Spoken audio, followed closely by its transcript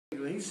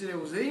see, there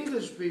was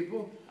English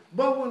people,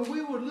 but when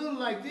we were little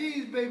like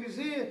these babies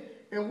here,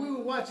 and we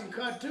were watching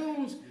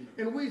cartoons,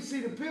 and we'd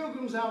see the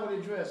pilgrims, how were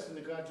they dressed in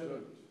the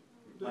cartoon?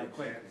 Like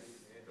Quakers.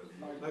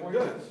 Like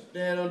Dutch. They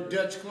had on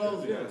Dutch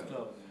clothing. Yeah.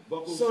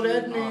 So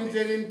that means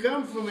they didn't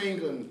come from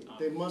England.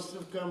 They must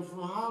have come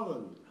from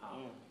Holland.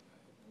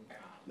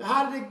 Now,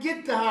 how did they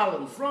get to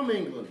Holland from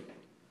England?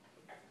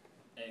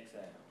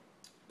 Exile.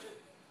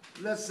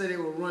 Let's say they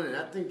were running.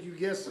 I think you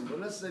guessed them, but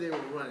let's say they were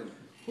running.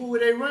 Who were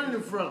they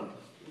running from?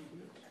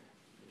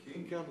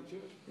 King Catholic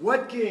Church.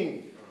 What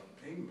king?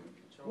 England.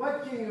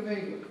 What king of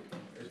England?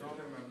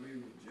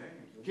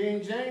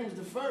 King James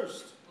the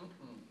First.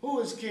 Who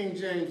is King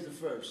James the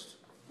First?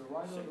 The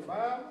writer of the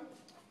Bible?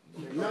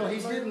 No, he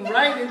didn't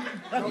write it.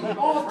 He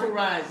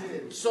authorized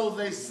it. So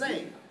they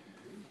say.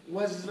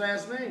 What's his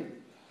last name?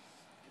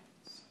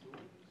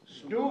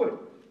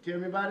 Stewart. Tell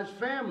me about his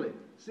family.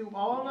 See,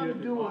 all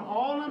I'm doing,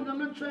 I'm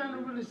not trying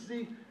to really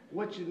see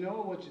what you know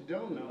or what you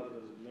don't know.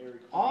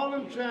 All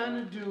I'm trying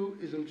to do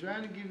is I'm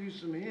trying to give you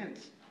some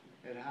hints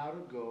at how to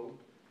go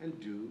and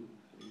do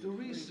the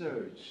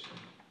research.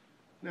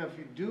 Now, if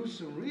you do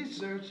some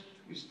research,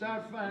 you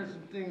start finding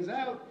some things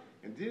out,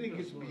 and then it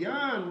gets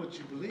beyond what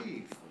you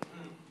believe.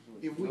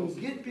 If we can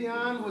get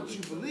beyond what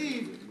you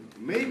believe,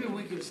 maybe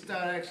we can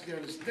start actually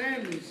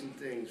understanding some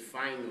things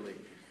finally.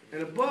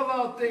 And above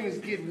all things,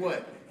 get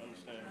what?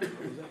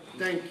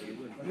 Thank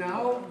you.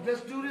 Now,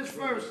 let's do this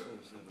first.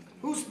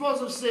 Who's supposed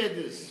to have said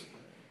this?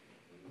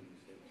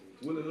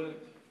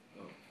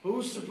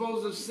 Who's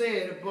supposed to have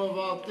said, above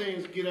all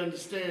things, get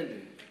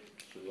understanding?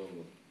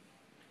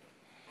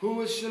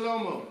 Who is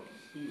Shlomo?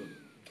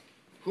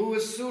 Who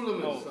is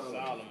Suleiman? Oh,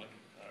 Solomon.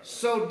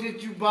 So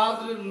did you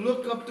bother to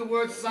look up the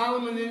word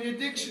Solomon in your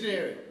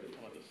dictionary?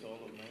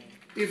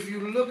 If you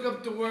look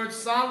up the word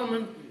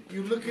Solomon,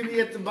 you look in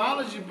the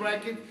etymology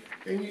bracket,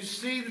 and you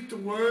see that the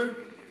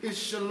word is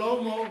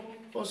Shlomo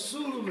or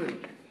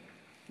Suleiman.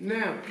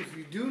 Now, if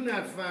you do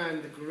not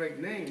find the correct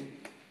name,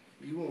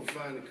 you won't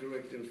find the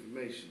correct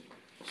information.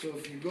 So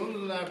if you go to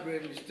the library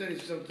and you study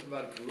something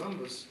about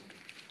Columbus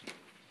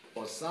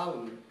or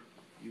Solomon,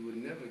 you would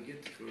never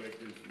get the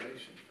correct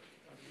information.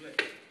 I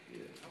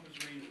was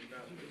reading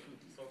about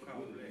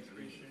so-called black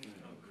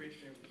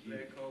Christian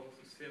black codes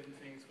of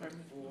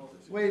 1724.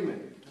 Wait a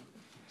minute.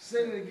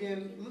 Say it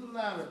again a little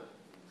louder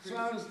so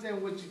I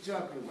understand what you're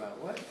talking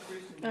about. What?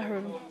 I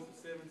heard him.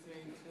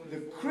 The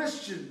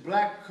Christian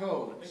black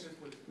codes.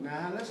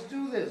 Now let's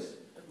do this.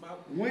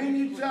 When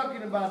you're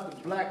talking about the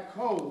black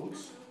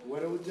codes,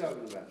 what are we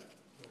talking about?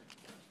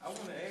 I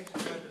want to ask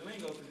you about the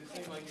lingo because it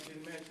seemed like it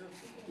didn't match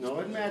up. No,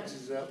 it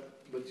matches up,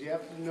 but you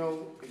have to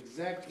know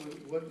exactly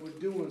what we're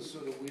doing so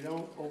that we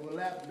don't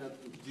overlap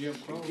nothing. Jim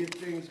Crow. Get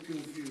things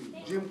confused.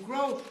 Jim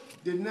Crow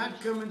did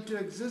not come into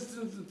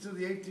existence until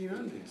the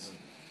 1800s.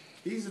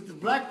 These are the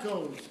black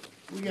codes.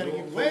 We got to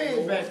get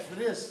way back for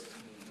this.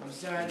 I'm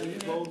sorry.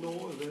 Code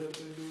Noir, is that anything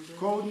to do with that?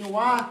 Code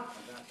Noir,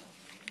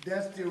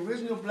 that's the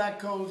original black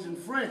codes in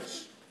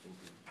French.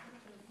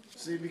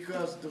 See,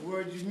 because the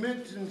word you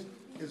mentioned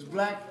is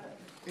black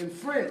in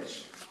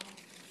French.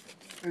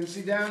 And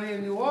see, down here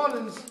in New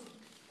Orleans,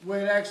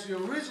 where it actually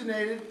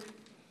originated,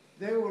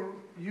 they were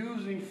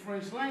using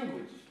French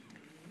language.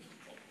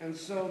 And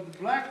so the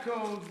black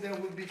codes that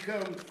would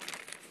become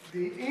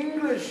the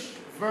English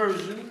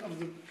version of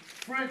the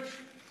French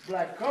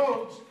black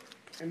codes,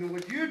 and then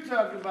what you're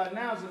talking about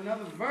now is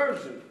another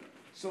version.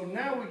 So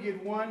now we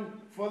get one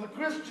for the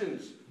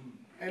Christians,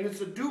 and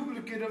it's a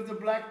duplicate of the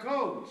black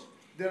codes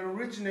that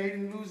originate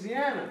in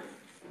Louisiana.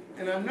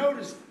 And I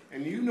noticed,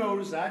 and you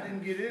noticed, I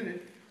didn't get in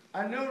it,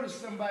 I noticed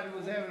somebody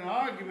was having an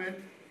argument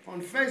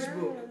on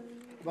Facebook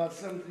about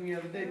something the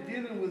other day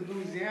dealing with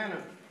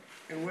Louisiana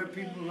and where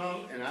people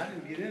know, and I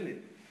didn't get in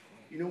it.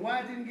 You know why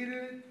I didn't get in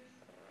it?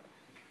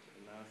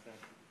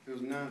 Nonsense. It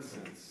was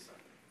nonsense.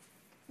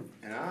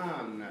 And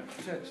I'm not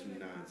touching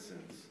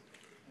nonsense.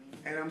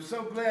 And I'm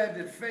so glad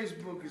that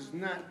Facebook is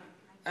not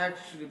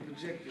actually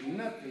projecting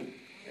nothing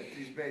at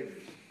these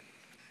babies.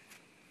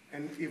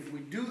 And if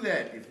we do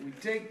that, if we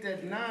take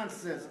that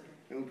nonsense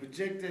and we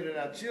project it at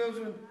our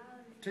children,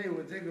 tell you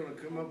what they're going to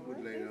come up with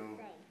later on.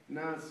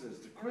 Nonsense.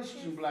 The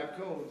Christian black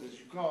codes, as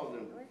you call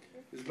them,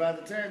 is by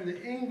the time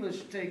the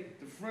English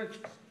take the French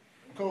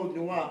Code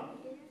Noir,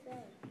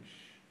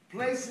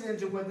 place it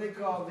into what they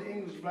call the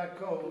English black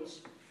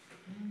codes,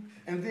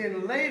 and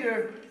then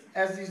later,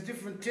 as these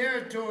different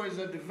territories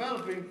are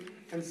developing,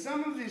 and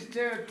some of these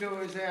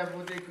territories have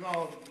what they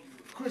call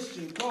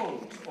Christian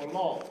codes or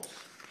laws.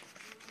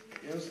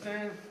 You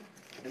understand?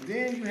 And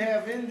then you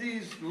have in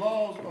these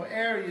laws or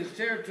areas,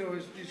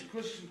 territories, these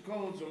Christian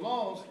codes or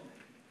laws,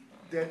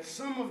 that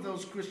some of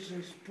those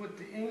Christians put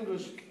the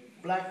English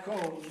black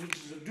codes, which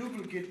is a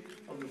duplicate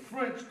of the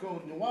French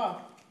Code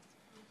Noir,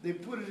 they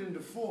put it into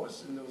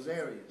force in those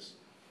areas.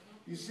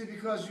 You see,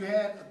 because you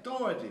had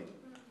authority.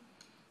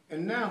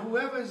 And now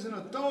whoever is in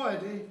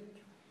authority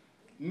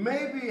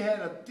maybe had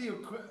a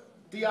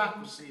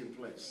theocracy in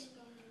place.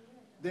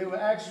 They were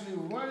actually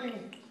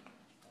running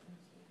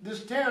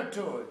this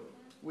territory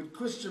with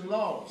Christian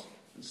laws.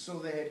 And so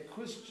they had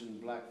Christian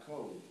black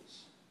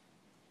codes.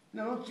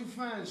 Now, don't you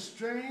find it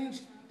strange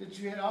that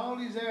you had all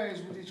these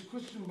areas with these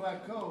Christian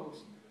black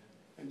codes,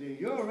 and then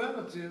your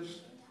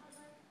relatives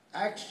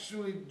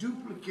actually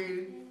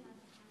duplicated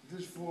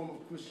this form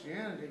of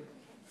Christianity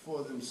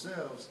for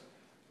themselves,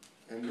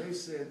 and they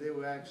said they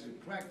were actually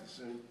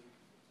practicing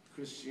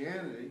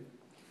Christianity,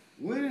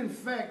 when in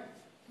fact,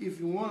 if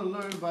you want to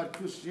learn about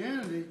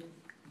Christianity,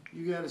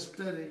 you got to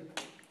study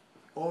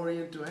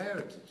Oriental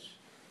heritage.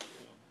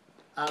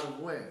 Out of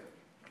where?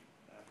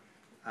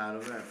 Out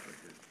of Africa.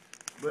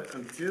 But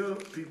until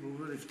people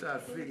really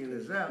start figuring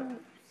this out,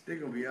 they're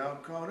going to be all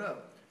caught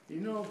up.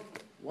 You know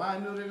why I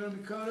know they're going to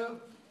be caught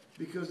up?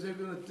 Because they're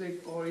going to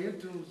think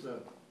Orientals are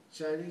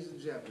Chinese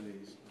and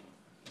Japanese,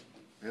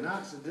 and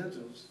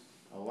Occidentals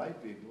are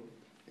white people,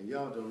 and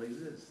y'all don't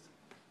exist.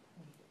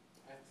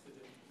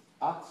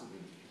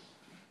 Occidentals.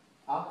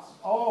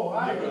 Oh,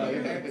 I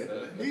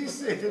know. He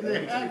said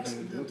they're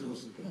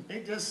accidentals.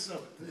 Ain't that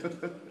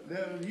something?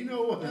 Now, you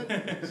know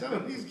what? Some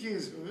of these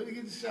kids are really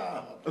getting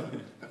sharp.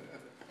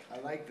 I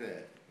like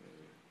that.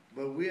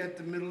 But we're at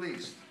the Middle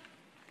East,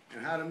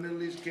 and how the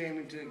Middle East came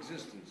into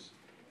existence.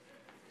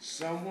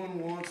 Someone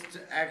wants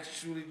to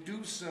actually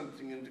do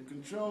something and to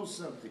control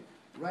something.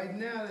 Right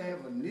now they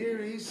have a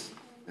Near East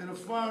and a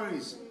Far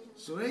East.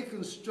 So they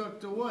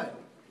construct a what?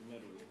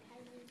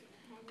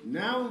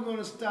 Now we're going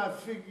to start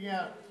figuring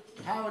out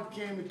how it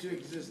came into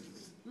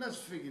existence. Let's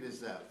figure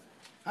this out.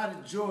 How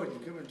did Jordan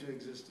come into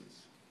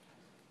existence?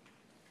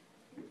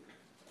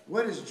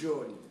 What is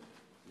Jordan?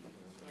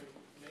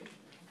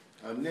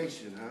 A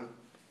nation, huh?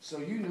 So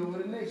you know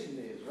what a nation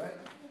is, right?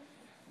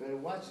 Better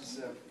watch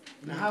yourself.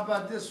 Now how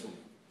about this one?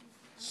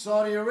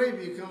 Saudi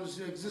Arabia comes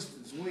into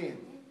existence when?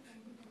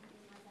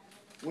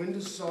 When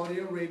does Saudi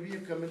Arabia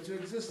come into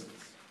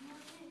existence?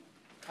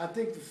 I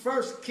think the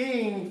first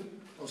king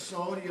of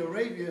Saudi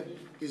Arabia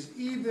is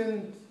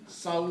Ibn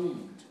Saud.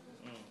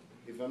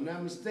 If I'm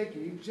not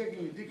mistaken, you can check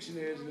in your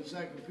dictionaries and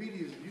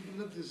encyclopedias, you can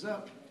look this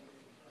up.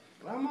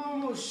 But I'm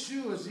almost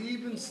sure it's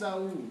Ibn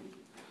Saud.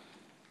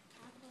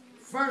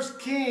 First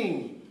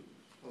king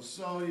of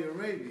Saudi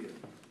Arabia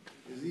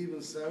is Ibn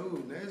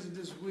Saud. Now isn't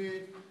this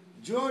weird?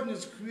 Jordan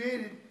is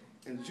created,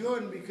 and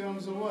Jordan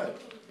becomes a what?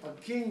 A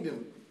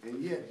kingdom.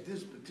 And yet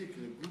this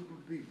particular group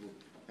of people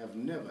have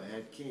never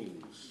had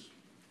kings.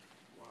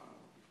 Wow.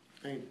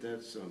 Ain't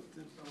that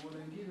something? So where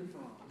they get it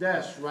from?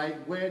 That's right.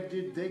 Where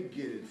did they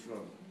get it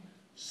from?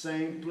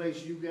 Same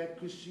place you got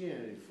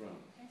Christianity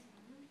from.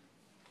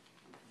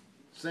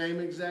 Same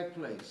exact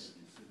place.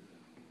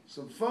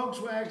 Some folks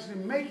were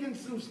actually making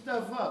some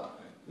stuff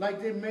up,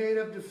 like they made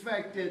up the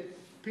fact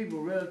that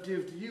people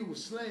relative to you were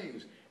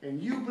slaves,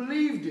 and you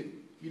believed it.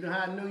 You know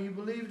how I know you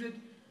believed it?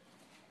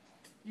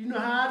 You know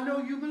how I know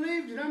you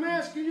believed it? I'm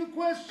asking you a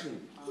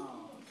question.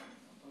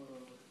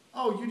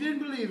 Oh, you didn't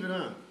believe it,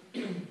 huh?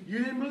 You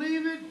didn't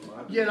believe it?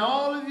 Yet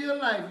all of your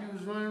life you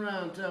was running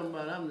around talking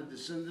about, I'm the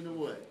descendant of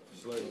what?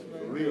 Slave.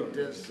 For real,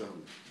 that's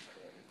something.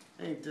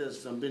 Ain't that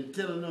something? Been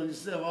telling on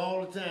yourself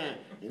all the time,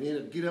 and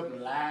then get up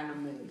and lie in a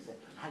minute and say,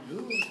 I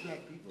love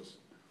black people.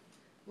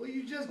 Well,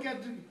 you just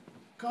got to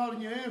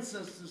calling your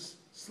ancestors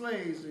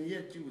slaves, and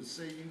yet you would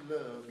say you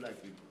love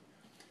black people.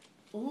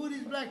 Well, who are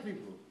these black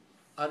people?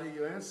 Are they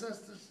your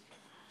ancestors?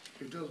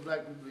 If those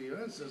black people are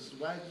your ancestors,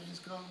 why did you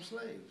just call them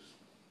slaves?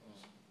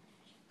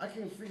 I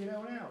can't figure that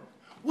one out.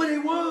 Well, they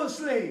were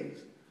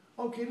slaves.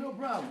 Okay, no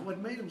problem. What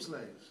made them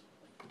slaves?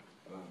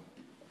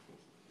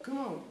 Come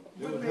on.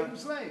 What made them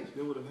slaves?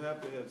 They would have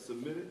had to have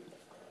submitted.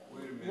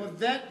 Wait a minute. Well,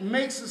 that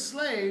makes a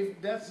slave.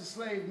 That's a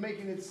slave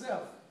making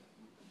itself.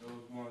 Those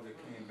ones that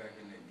came back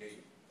in that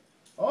gate.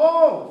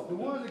 Oh, the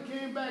ones that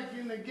came back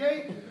in the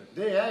gate,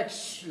 they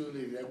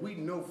actually, that we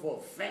know for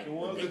a fact. The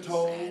ones they that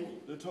told,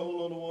 decided. they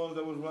told on the ones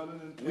that was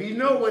running. And We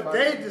know what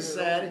they fighting.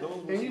 decided.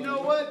 Those were And you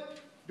know slaves. what?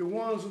 The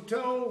ones who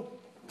told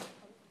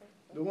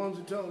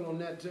on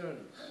Nat Turner.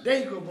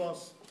 There you go,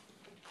 boss.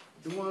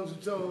 The ones who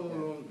told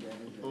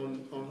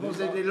on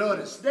Jose de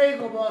Lourdes. There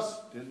you go,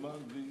 boss.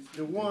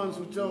 The ones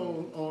who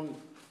told on,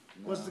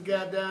 what's the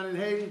guy down in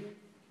Haiti?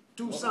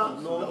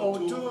 Toussaint, the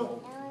old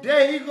tour.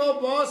 There you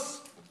go,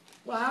 boss.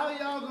 Well, how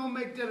y'all gonna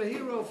make that a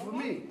hero for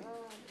me?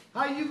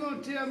 How you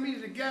gonna tell me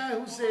the guy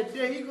who said,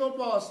 there you go,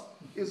 boss,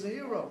 is a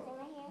hero?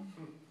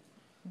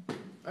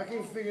 I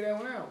can't figure that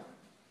one out.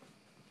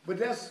 But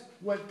that's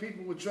what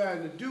people were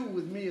trying to do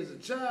with me as a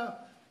child.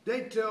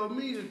 They told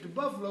me that the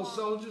Buffalo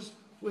Soldiers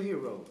were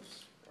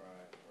heroes.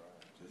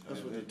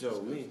 That's what they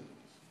told me.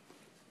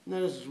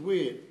 Now this is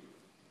weird.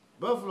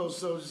 Buffalo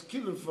Soldiers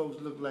killing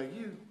folks look like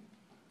you.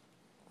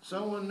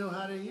 Someone know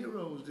how their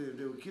heroes did.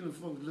 They were killing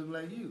folks look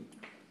like you.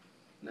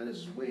 Now this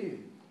is weird.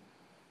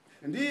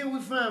 And then we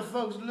find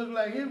folks that look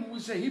like him and we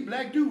say, he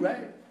black dude,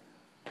 right?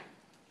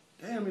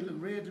 Damn, he look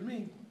red to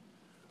me.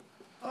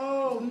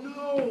 Oh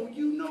no,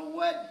 you know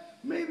what?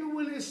 Maybe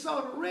when they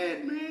saw the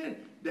red man,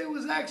 they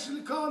was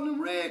actually calling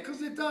him red because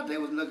they thought they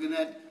was looking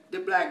at the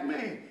black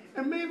man.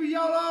 And maybe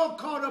y'all all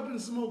caught up in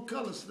some more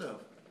color stuff.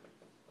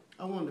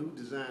 I wonder who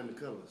designed the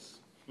colors.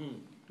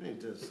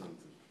 Ain't that something?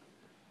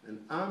 And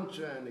I'm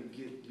trying to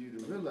get you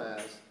to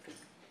realize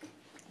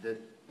that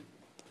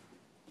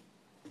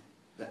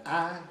the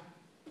I,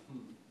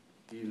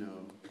 you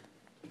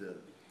know, the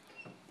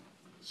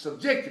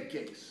subjective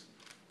case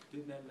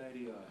Didn't that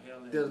lady,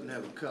 Helen? doesn't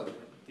have a color.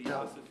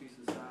 Theosophy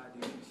Society,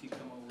 didn't she come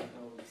up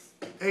with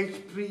those?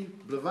 H.P.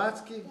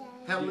 Blavatsky,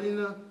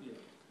 Helena Yeah,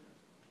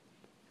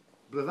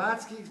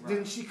 Blavatsky, Right.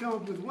 didn't she come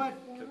up with what?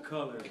 the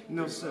color.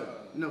 No, sir.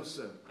 No,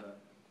 sir.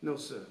 No,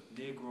 sir.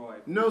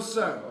 Negroid. No,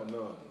 sir. Oh,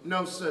 no.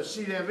 No, sir. She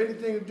didn't have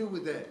anything to do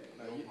with that.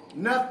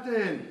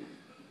 Nothing.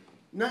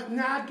 Now,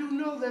 I do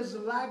know there's a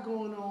lot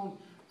going on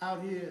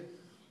out here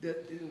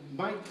that it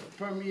might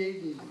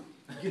permeate and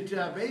get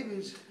to our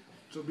babies.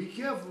 So be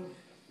careful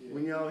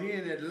when y'all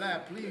hearing that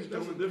lie. Please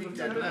That's a don't repeat different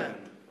that time.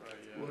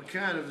 lie. Well,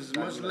 kind of is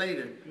much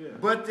later. Yeah.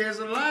 But there's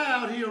a lie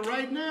out here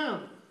right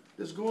now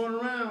that's going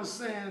around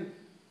saying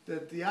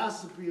that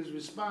Theosophy is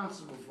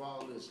responsible for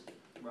all this.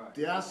 Right.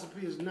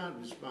 Theosophy is not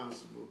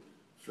responsible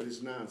for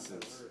this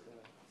nonsense.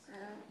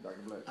 Dr.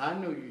 Black. I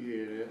know you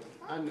hear that.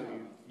 I know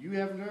you. You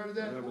haven't heard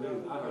that? Never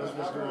did. That's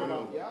what's going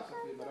on. Theosophy,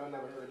 but I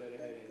never heard that it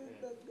had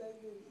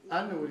anything.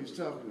 I know what he's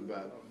talking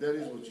about. That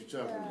is what you're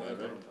talking about,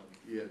 right?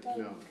 Yeah,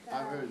 no,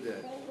 I heard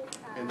that.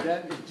 And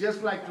that is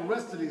just like the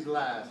rest of these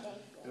lies.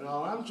 And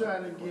all I'm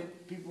trying to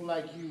get people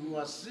like you who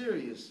are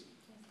serious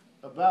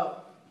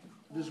about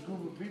this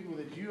group of people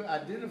that you're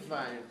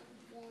identifying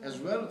as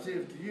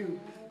relative to you,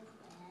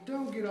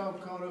 don't get all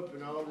caught up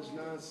in all this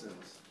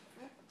nonsense.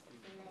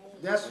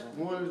 That's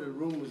one of the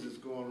rumors that's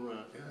going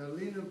around.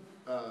 Helena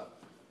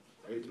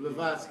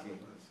Blavatsky,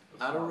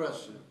 out of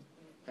Russia,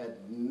 had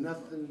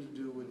nothing to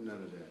do with none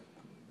of that.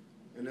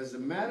 And as a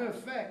matter of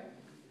fact,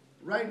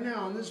 right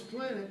now on this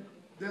planet,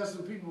 there are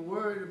some people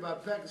worried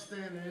about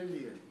Pakistan and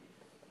India.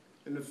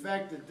 And the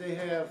fact that they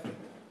have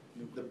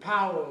the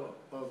power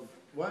of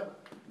what?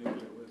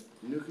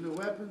 Nuclear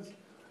weapons?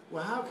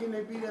 Well, how can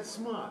they be that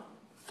smart?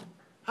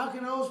 How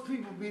can those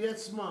people be that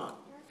smart?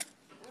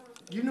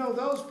 You know,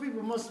 those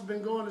people must have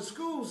been going to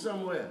school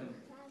somewhere.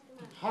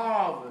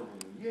 Harvard,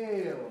 and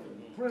Yale,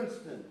 and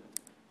Princeton.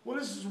 Well,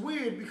 this is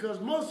weird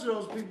because most of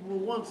those people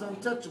were once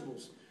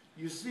untouchables.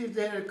 You see, if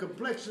they had a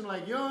complexion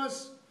like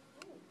yours,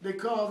 they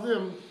call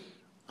them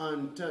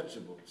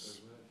untouchables.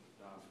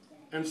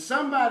 And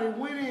somebody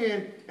went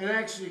in and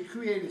actually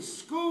created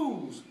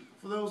schools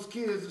for those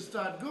kids to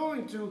start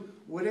going to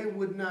where they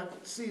would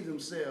not see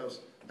themselves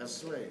as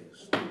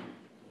slaves.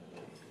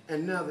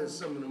 And now they're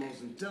some of the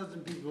most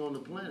intelligent people on the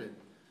planet.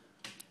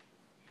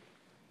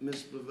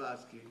 Miss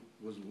Blavatsky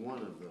was one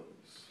of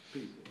those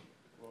people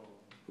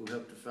who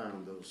helped to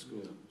found those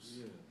schools.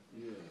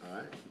 Yeah. All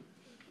right?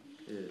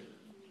 Yeah.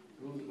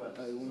 Who's about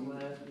to someone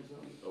ask me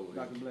something?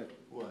 Dr. Black,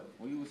 What?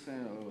 when you were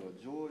saying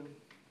Jordan,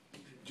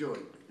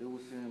 Jordan. it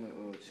was saying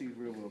the chief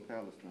river of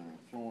Palestine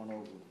flowing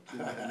over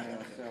now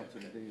south to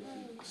the Dead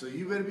Sea. So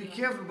you better be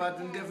careful about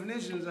them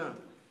definitions, huh?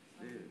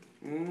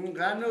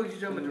 I know you're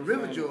talking about the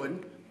River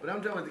Jordan, but I'm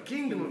talking about the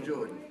Kingdom of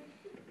Jordan.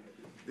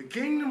 The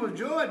Kingdom of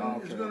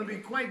Jordan is going to be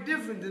quite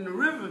different than the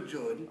River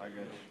Jordan. I got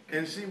it.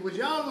 And see, what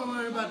y'all gonna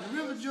learn about the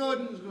River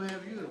Jordan is gonna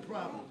have you in a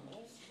problem.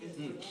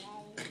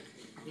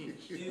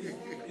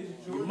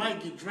 You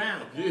might get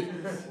drowned.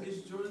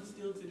 Is Jordan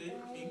still today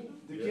a kingdom?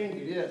 The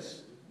kingdom,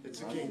 yes,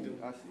 it's a kingdom,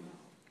 I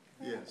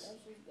see. yes.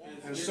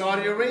 And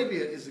Saudi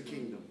Arabia is a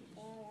kingdom.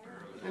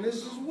 And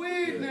this is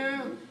weird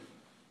now.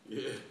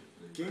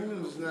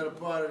 Kingdom is not a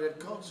part of that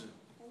culture.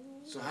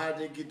 So how did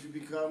they get to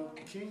become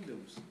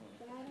kingdoms?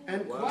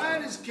 And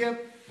quiet is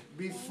kept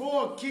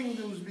before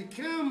kingdoms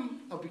became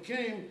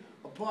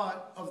a part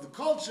of the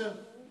culture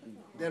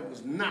that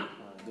was not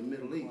the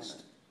Middle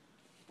East.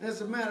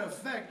 As a matter of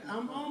fact,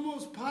 I'm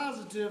almost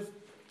positive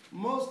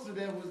most of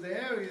that was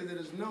the area that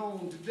is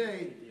known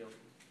today.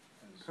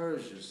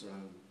 Persia,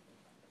 son.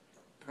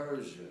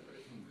 Persia,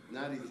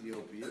 not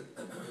Ethiopia.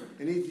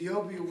 And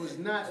Ethiopia was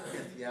not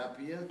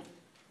Ethiopia.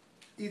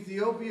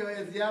 Ethiopia or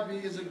Ethiopia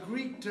is a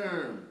Greek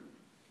term.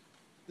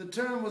 The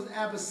term was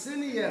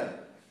Abyssinia.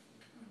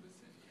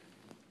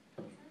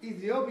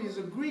 Ethiopia is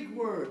a Greek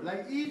word,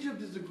 like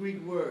Egypt is a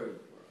Greek word.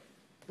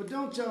 But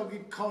don't y'all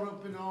get caught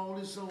up in all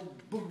this old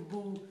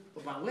boo-boo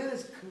about where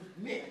does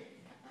Khmer,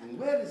 and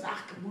where does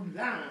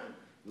Akabulan,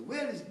 and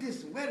where does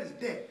this, and where does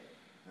that.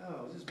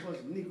 Oh, this bunch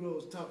of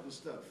Negroes talking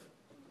stuff.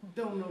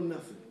 Don't know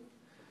nothing.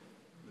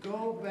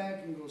 Go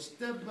back and go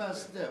step by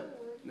step.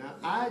 Now,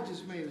 I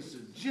just made a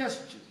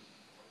suggestion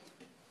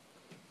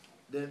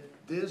that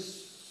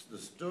this, the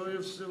story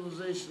of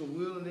civilization of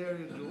Will and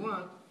Harriet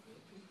Durant,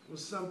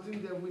 was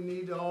something that we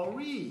need to all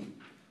read.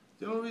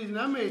 The only reason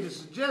I made the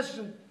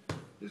suggestion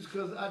is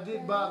because I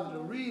did bother to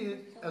read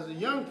it as a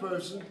young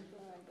person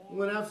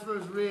when I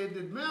first read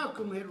that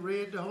Malcolm had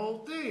read the whole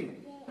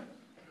thing.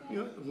 You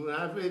know, when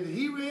I read that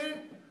he read it,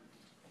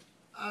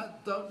 I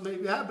thought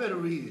maybe I better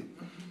read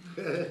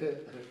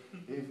it.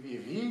 If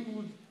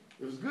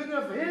it was good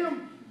enough for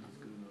him,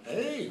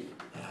 hey,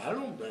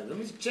 let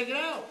me check it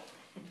out.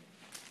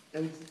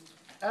 And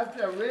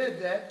after I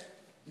read that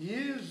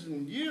years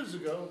and years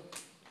ago,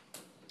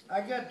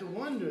 I got to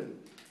wondering,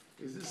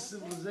 is this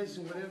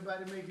civilization what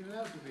everybody making it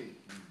out to be?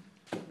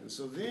 And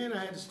so then I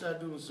had to start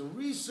doing some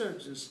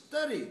research and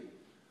study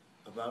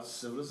about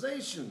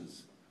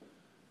civilizations.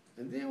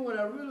 And then what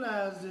I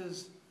realized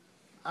is,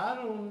 I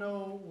don't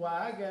know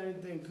why I got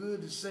anything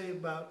good to say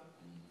about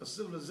a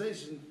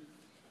civilization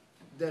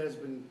that has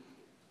been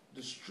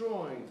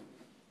destroying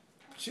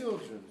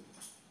children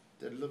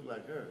that look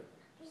like her.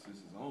 Since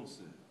his own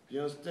sin.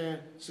 You understand?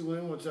 See, when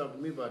they want to talk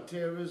to me about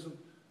terrorism,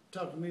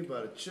 talk to me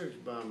about a church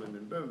bombing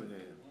in Birmingham.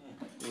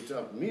 You want to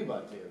talk to me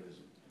about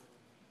terrorism.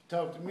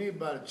 Talk to me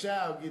about a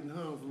child getting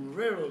hung from a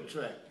railroad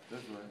track.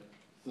 That's right.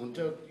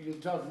 You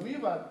can talk to me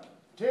about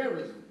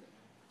terrorism.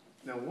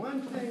 Now,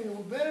 one thing that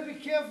we better be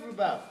careful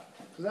about,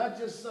 because I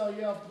just saw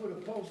y'all put a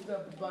post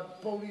up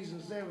about the police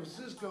in San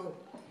Francisco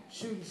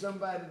shooting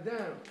somebody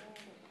down.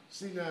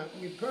 See, now,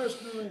 me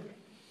personally,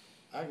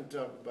 I can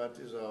talk about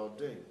this all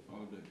day.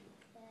 All day.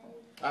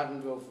 I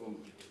can go from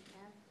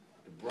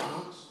the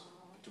Bronx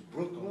to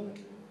Brooklyn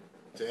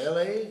to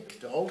LA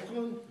to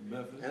Oakland,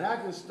 Memphis. and I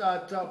can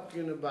start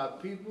talking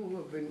about people who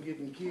have been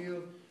getting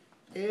killed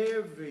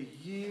every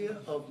year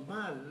of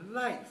my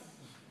life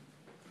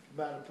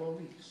by the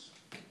police.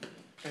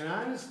 And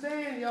I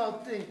understand y'all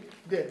think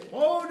that,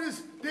 oh,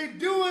 they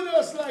doing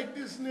us like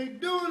this and they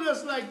doing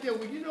us like that.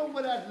 Well, you know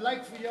what I'd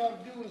like for y'all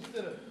to do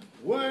instead of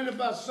worrying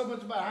about so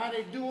much about how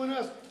they doing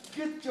us?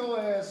 Get your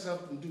ass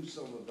up and do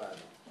something about it.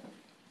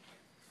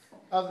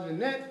 Other than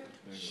that,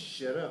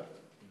 shut up.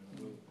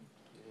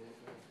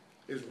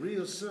 It's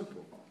real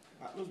simple.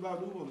 I do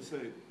want to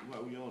say,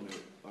 while we on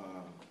there,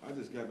 I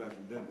just got back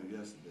from Denver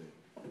yesterday,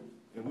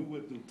 and we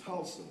went through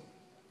Tulsa.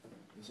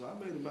 And so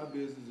I made it my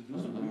business to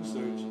do some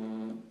research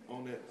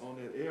on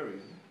that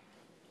area.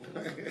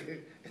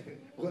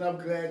 Well, I'm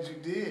glad you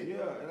did.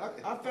 Yeah,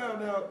 and I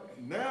found out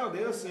now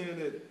they're saying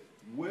that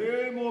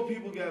way more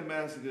people got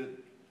massacred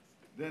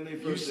than they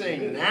first You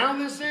saying admitted. now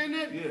they're saying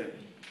that? Yeah.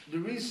 The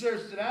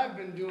research that I've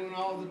been doing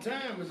all the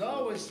time has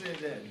always said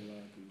that.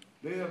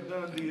 They have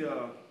done the, you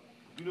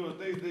know,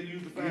 the things they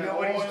use to You find know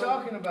what he's oil?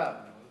 talking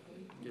about?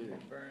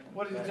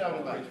 What is he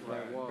talking about?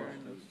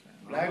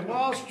 Black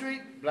Wall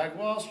Street. Black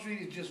Wall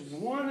Street is just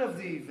one of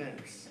the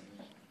events.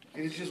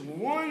 It is just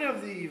one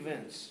of the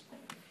events.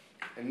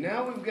 And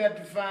now we've got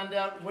to find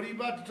out, what are you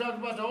about to talk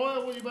about, the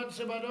oil? What are you about to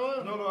say about the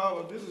oil?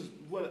 No, this is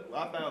what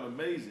I found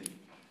amazing.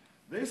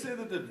 They said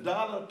that the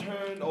dollar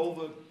turned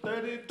over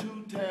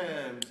 32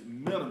 times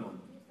minimum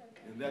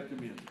in that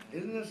community.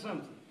 Isn't that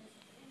something?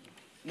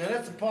 Now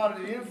that's a part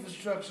of the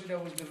infrastructure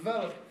that was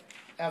developed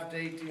after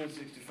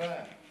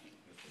 1865.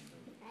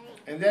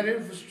 And that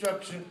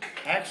infrastructure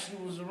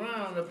actually was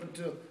around up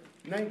until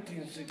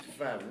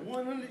 1965.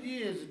 100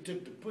 years it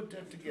took to put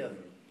that together.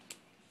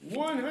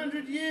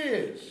 100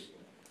 years.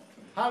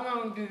 How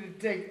long did it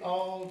take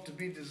all to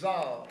be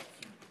dissolved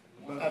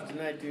after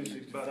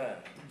 1965?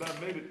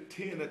 About maybe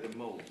 10 at the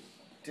most.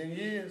 10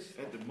 years?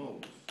 At the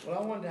most. Well,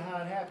 I wonder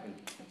how it happened.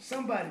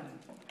 Somebody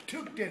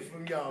took that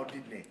from y'all,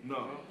 didn't they?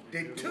 No.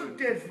 They took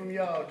that from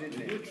y'all, didn't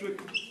You're they?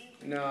 tricky.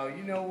 No,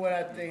 you know what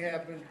I think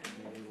happened?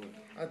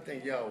 I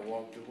think y'all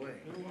walked away.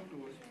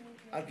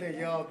 I think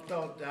y'all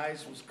thought the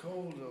ice was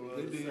cold on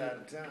the other side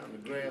of town.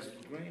 The grass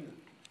was greener.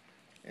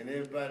 And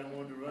everybody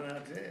wanted to run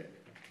out there.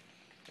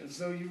 And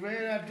so you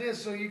ran out there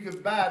so you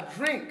could buy a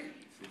drink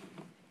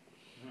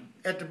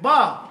at the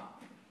bar.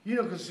 You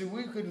know, because see,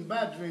 we couldn't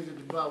buy drinks at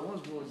the bar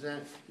once upon a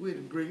time. We had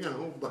to bring our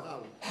own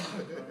bottle.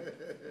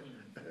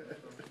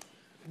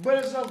 But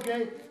it's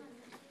okay.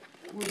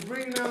 We're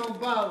bringing our own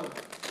bottle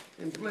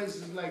in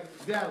places like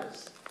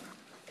Dallas.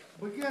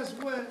 But guess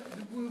what?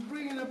 We were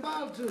bringing a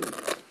bottle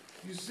to.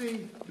 You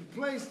see, the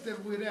place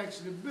that we'd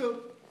actually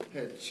built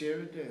had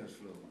cherry dance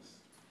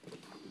floors.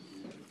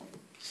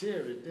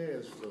 Cherry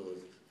dance floors.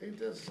 Ain't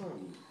that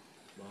something?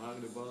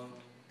 Behind the bar.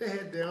 They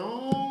had their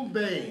own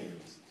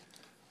bands,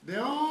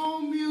 their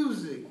own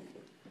music,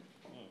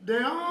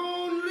 their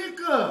own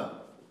liquor.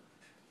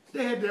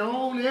 They had their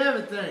own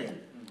everything.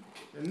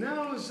 And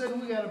now all of a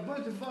sudden we got a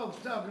bunch of folks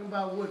talking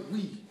about what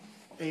we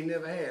ain't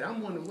never had.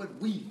 I'm wondering what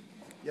we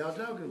y'all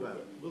talking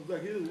about. Looks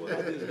like here's what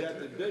I just got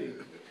today.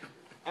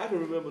 I can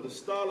remember the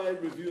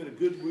Starlight Review and the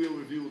Goodwill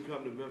Review would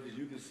come to Memphis.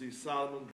 You can see Solomon